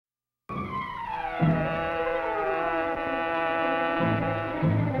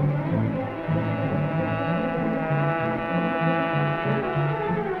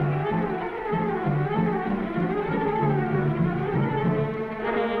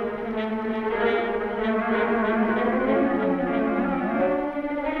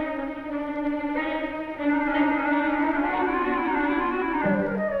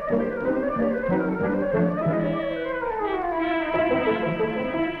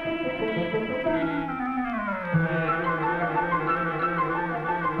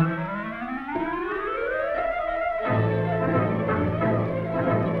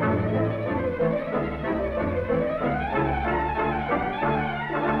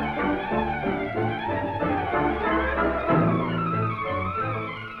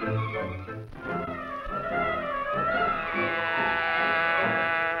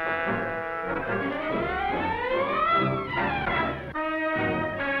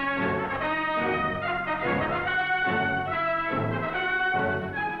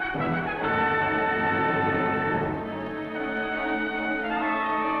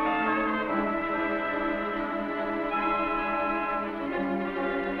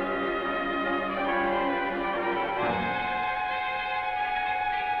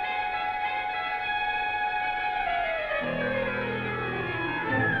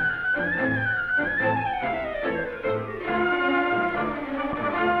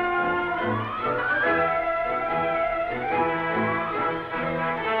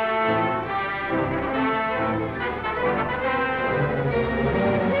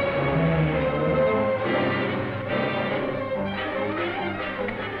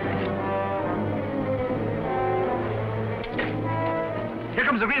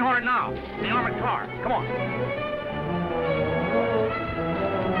comes the Green Hornet now. The armored car. Come on.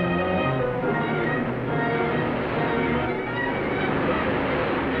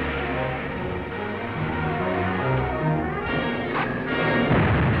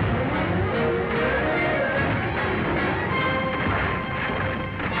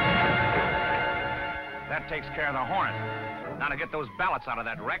 That takes care of the Hornet. Now to get those ballots out of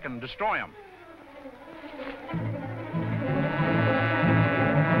that wreck and destroy them.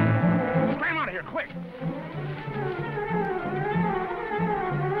 Scram out of here, quick!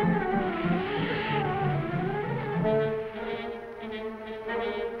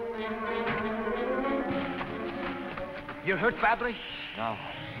 You hurt badly? No.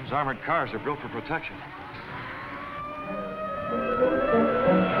 Those armored cars are built for protection.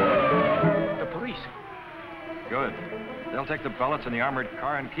 The police. Good. They'll take the ballots in the armored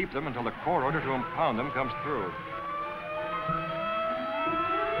car and keep them until the court order to impound them comes through.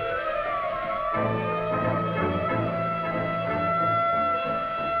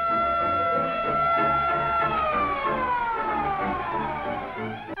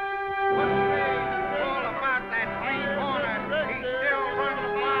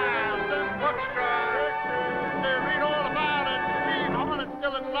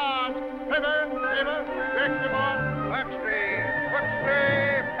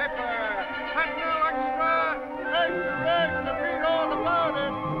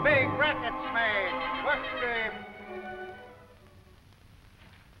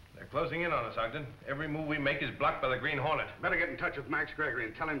 Closing in on us, Ogden. Every move we make is blocked by the Green Hornet. Better get in touch with Max Gregory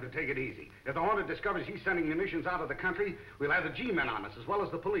and tell him to take it easy. If the Hornet discovers he's sending munitions out of the country, we'll have the G-men on us, as well as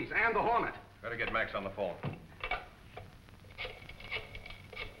the police and the Hornet. Better get Max on the phone.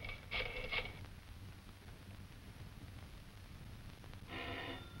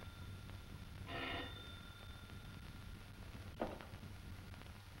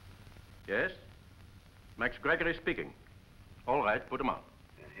 Yes? Max Gregory speaking. All right, put him on.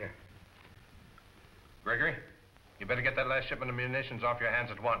 Here. Gregory, you better get that last shipment of munitions off your hands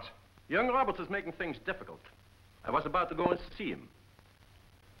at once. Young Roberts is making things difficult. I was about to go and see him.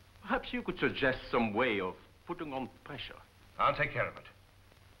 Perhaps you could suggest some way of putting on pressure. I'll take care of it.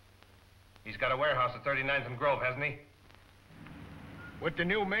 He's got a warehouse at 39th and Grove, hasn't he? With the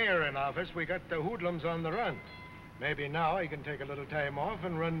new mayor in office, we got the hoodlums on the run. Maybe now he can take a little time off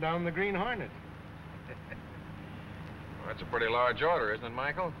and run down the Green Hornet. Well, that's a pretty large order, isn't it,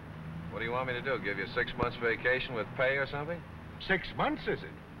 Michael? What do you want me to do? Give you 6 months vacation with pay or something? 6 months, is it?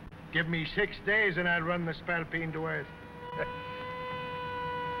 Give me 6 days and I'll run the Spalpeen to earth.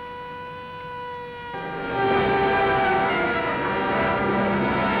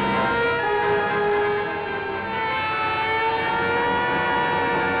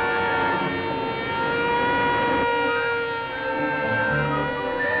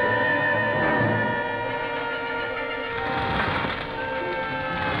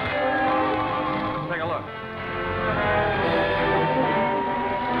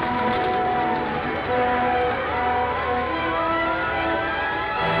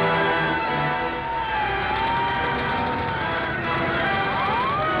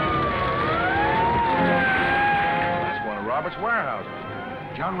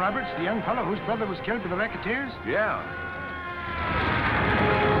 John Roberts, the young fellow whose brother was killed by the racketeers? Yeah.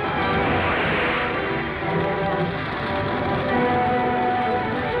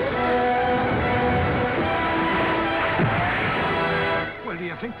 Well, do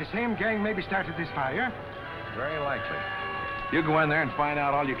you think the same gang maybe started this fire? Very likely. You go in there and find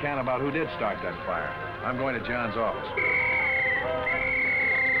out all you can about who did start that fire. I'm going to John's office.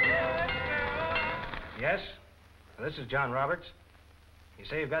 Yes? This is John Roberts. You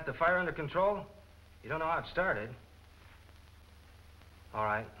say you've got the fire under control? You don't know how it started. All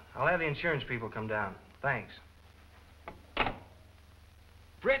right. I'll have the insurance people come down. Thanks.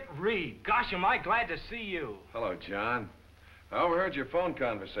 Britt Reed. Gosh, am I glad to see you. Hello, John. I overheard your phone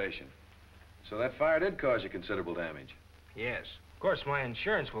conversation. So that fire did cause you considerable damage. Yes. Of course, my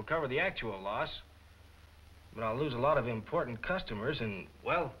insurance will cover the actual loss. But I'll lose a lot of important customers and,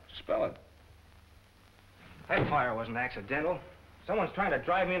 well... Spell it. That fire wasn't accidental. Someone's trying to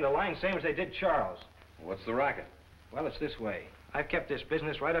drive me into line, same as they did Charles. What's the racket? Well, it's this way. I've kept this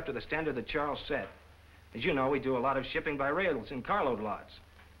business right up to the standard that Charles set. As you know, we do a lot of shipping by rails in carload lots.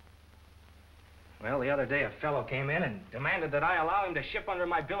 Well, the other day, a fellow came in and demanded that I allow him to ship under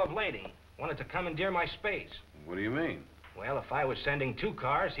my bill of lading. Wanted to commandeer my space. What do you mean? Well, if I was sending 2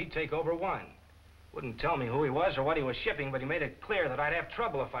 cars, he'd take over 1. Wouldn't tell me who he was or what he was shipping, but he made it clear that I'd have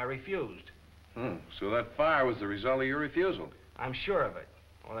trouble if I refused. So that fire was the result of your refusal? I'm sure of it.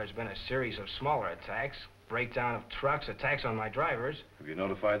 Well, there's been a series of smaller attacks. breakdown of trucks, attacks on my drivers. Have you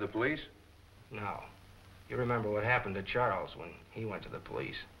notified the police? No. You remember what happened to Charles when he went to the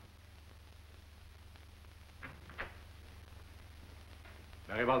police.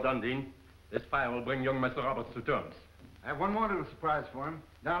 Very well done, Dean. This fire will bring young Mr. Roberts to terms. I have one more little surprise for him,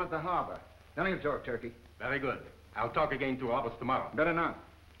 down at the harbor. Tell him to talk, Turkey. Very good. I'll talk again to Roberts tomorrow. Better not.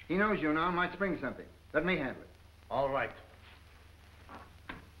 He knows you now and might spring something. Let me handle it. All right.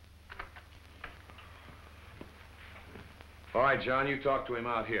 All right, John, you talk to him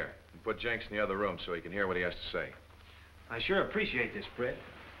out here. And put Jenks in the other room so he can hear what he has to say. I sure appreciate this, Britt.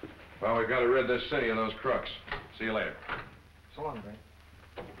 Well, we've got to rid this city of those crooks. See you later. So long, Britt.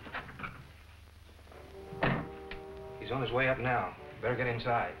 He's on his way up now. Better get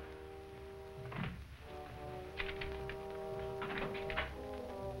inside.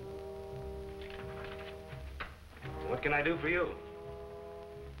 What can I do for you?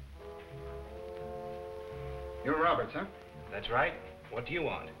 You're Roberts, huh? That's right. What do you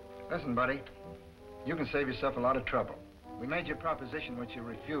want? Listen, buddy. You can save yourself a lot of trouble. We made your proposition which you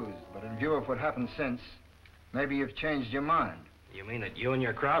refused, but in view of what happened since, maybe you've changed your mind. You mean that you and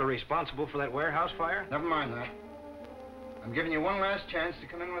your crowd are responsible for that warehouse fire? Never mind that. I'm giving you one last chance to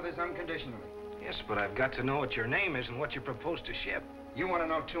come in with us unconditionally. Yes, but I've got to know what your name is and what you propose to ship. You want to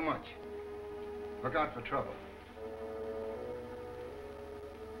know too much. Look out for trouble.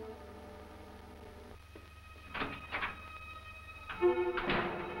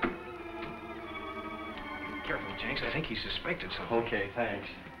 Careful, Jenks. I think he suspected something. Okay, thanks.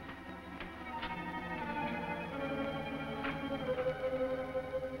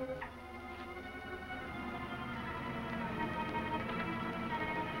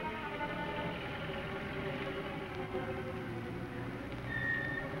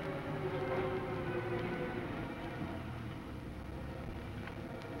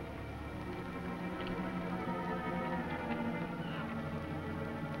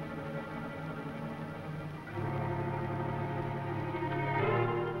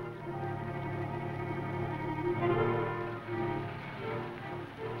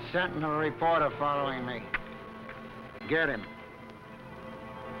 Sentinel reporter following me. Get him.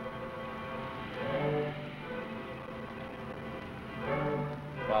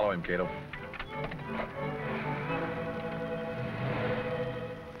 Follow him, Cato.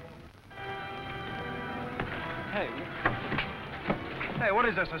 Hey, what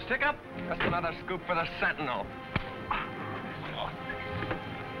is this, a stick-up? Just another scoop for the Sentinel.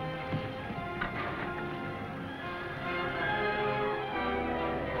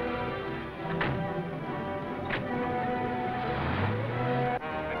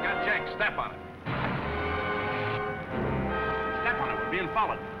 Step on it. Step on it. We're being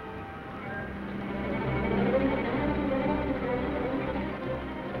followed.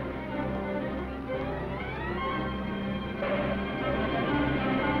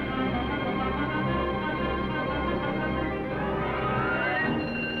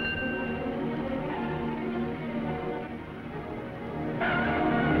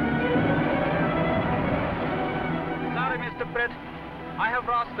 Sorry, Mr. Britt. I have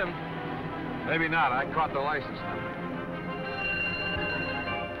lost them. Maybe not. I caught the license number.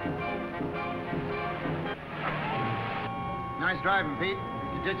 Nice driving, Pete.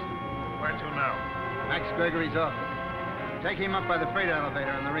 You ditched him. Where to now? Max Gregory's office. Take him up by the freight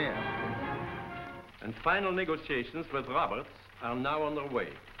elevator in the rear. And final negotiations with Roberts are now underway.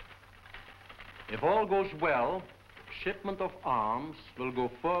 If all goes well, shipment of arms will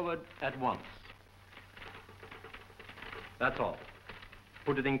go forward at once. That's all.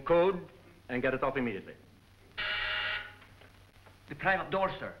 Put it in code and get it off immediately. The private door,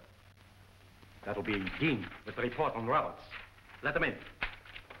 sir. That'll be Dean with the report on Roberts. Let him in.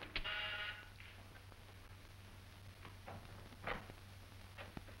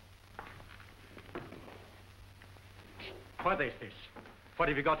 What is this? What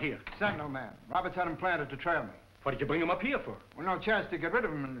have you got here? Sentinel man. Roberts had him planted to trail me. What did you bring him up here for? Well, no chance to get rid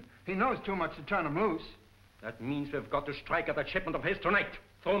of him, and he knows too much to turn him loose. That means we've got to strike at that shipment of his tonight.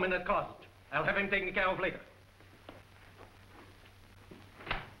 Throw him in that closet. I'll have him taken care of later.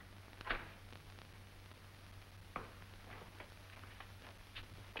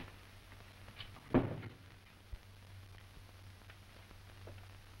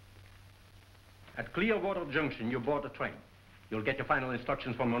 At Clearwater Junction, you board the train. You'll get your final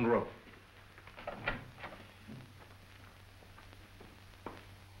instructions from Monroe.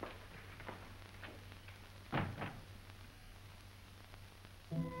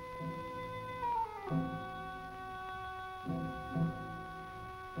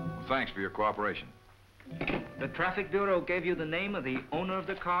 Thanks for your cooperation. The Traffic Bureau gave you the name of the owner of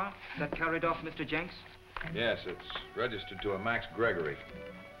the car that carried off Mr. Jenks? Yes, it's registered to a Max Gregory.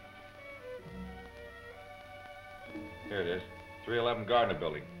 Here it is. 311 Gardner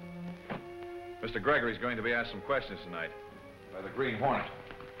Building. Mr. Gregory's going to be asked some questions tonight by the Green Hornet.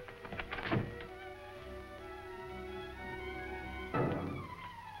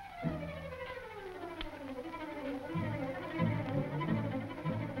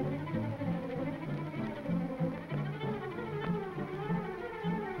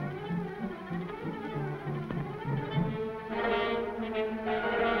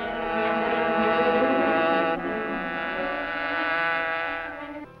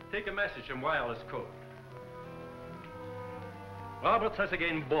 Take a message in wireless code. Roberts has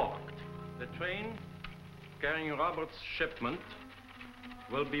again balked. The train carrying Roberts' shipment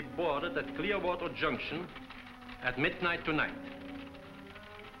will be boarded at Clearwater Junction at midnight tonight.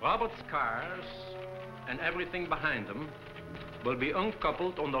 Roberts' cars and everything behind them will be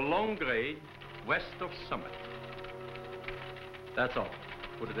uncoupled on the long grade west of Summit. That's all.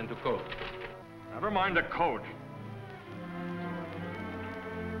 Put it into code. Never mind the code.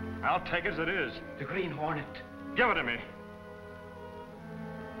 I'll take it as it is. The Green Hornet. Give it to me.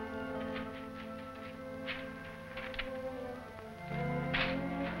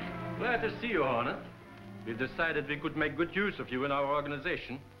 Glad to see you, Hornet. We've decided we could make good use of you in our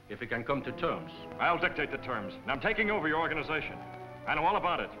organization if we can come to terms. I'll dictate the terms, and I'm taking over your organization. I know all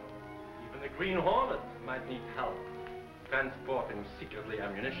about it. Even the Green Hornet might need help transporting secretly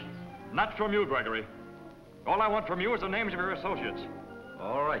ammunition. Not from you, Gregory. All I want from you is the names of your associates.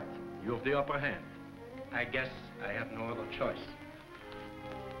 All right, you have the upper hand. I guess I have no other choice.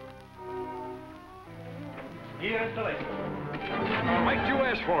 Here's the list. Why'd you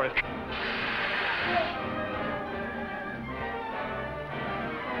ask for it?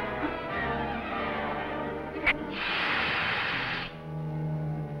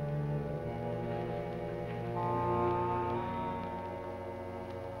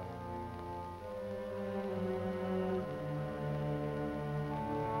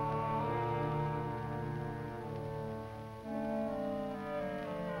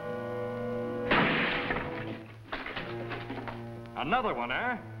 Another one,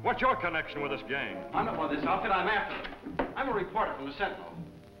 eh? What's your connection with this gang? I'm not one of this outfit. I'm after them. I'm a reporter from the Sentinel.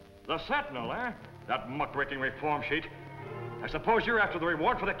 The Sentinel, eh? That muckraking reform sheet. I suppose you're after the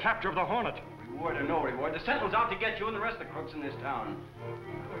reward for the capture of the Hornet. Reward or no reward, the Sentinel's out to get you and the rest of the crooks in this town.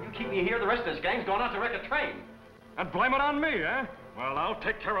 Well, you keep me here, the rest of this gang's going out to wreck a train. And blame it on me, eh? Well, I'll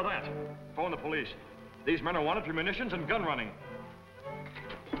take care of that. Phone the police. These men are wanted for munitions and gun running.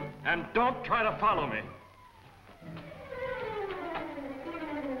 And don't try to follow me.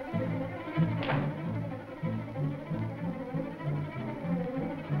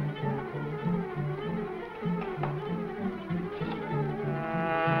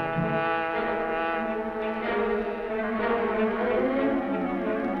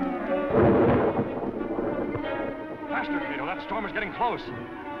 The storm is getting close.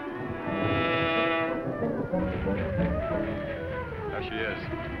 There she is.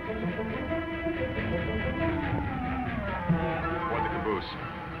 Aboard the caboose.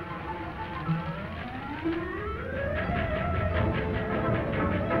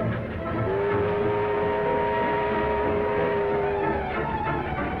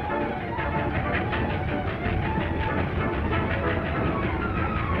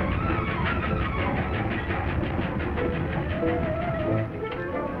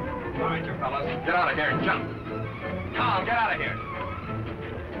 Get out of here and jump. Come on, get out of here.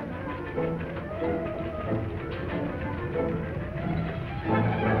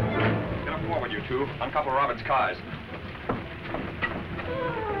 Get up forward, you two. Uncouple Robert's cars.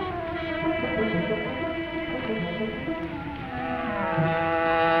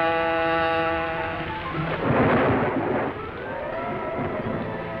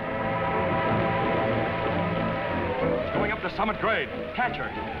 It's going up the Summit grade. Catch her.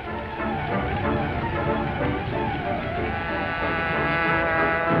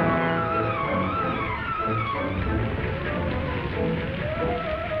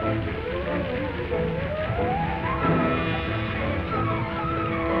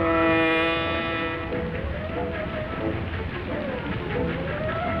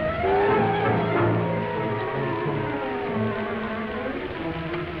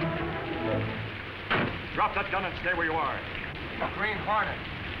 Drop that gun and stay where you are. The Green Hornet.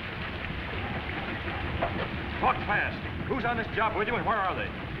 Talk fast. Who's on this job with you and where are they?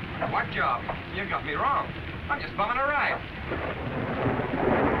 What job? You got me wrong. I'm just bumming a ride.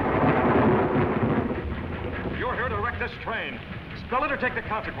 You're here to wreck this train. Spill it or take the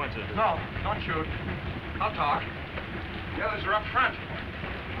consequences. No, don't shoot. I'll talk. The others are up front.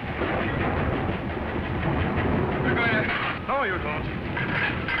 No, you don't.